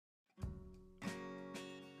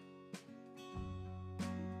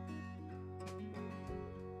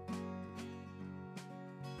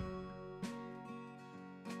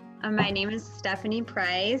My name is Stephanie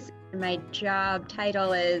Price. My job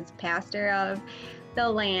title is pastor of the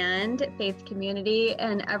land, faith community,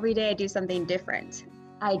 and every day I do something different.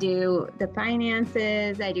 I do the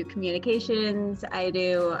finances, I do communications, I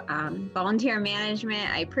do volunteer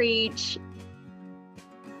management, I preach.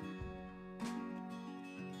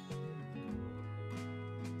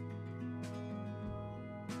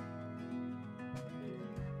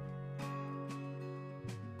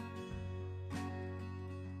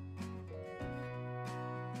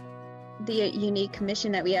 The unique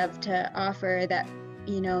mission that we have to offer that,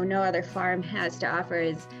 no other farm has to offer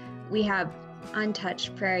is we have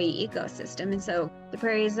untouched prairie ecosystem. And so the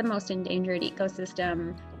prairie is the most endangered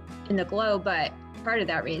ecosystem in the globe, but part of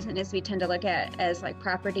that reason is we tend to look at it as like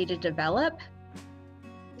property to develop.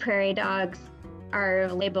 Prairie dogs are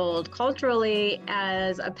labeled culturally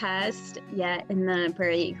as a pest, yet in the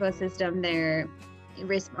prairie ecosystem, they're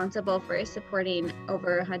responsible for supporting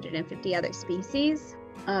over 150 other species.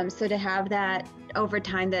 So to have that over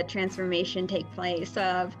time, that transformation take place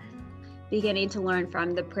of beginning to learn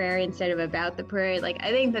from the prairie instead of about the prairie,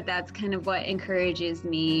 I think that's kind of what encourages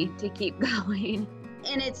me to keep going.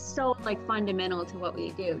 And it's so fundamental to what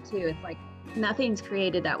we do too. It's nothing's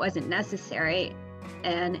created that wasn't necessary.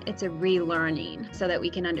 And it's a relearning so that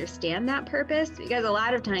we can understand that purpose, because a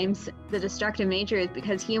lot of times the destructive nature is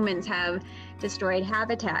because humans have destroyed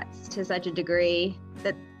habitats to such a degree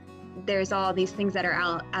that there's all these things that are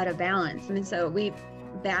out of balance. And so we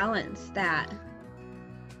balance that.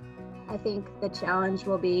 I think the challenge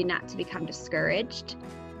will be not to become discouraged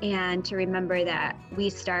and to remember that we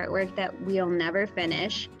start work that we'll never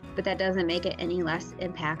finish, but that doesn't make it any less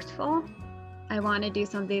impactful. I want to do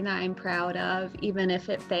something that I'm proud of, even if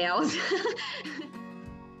it fails.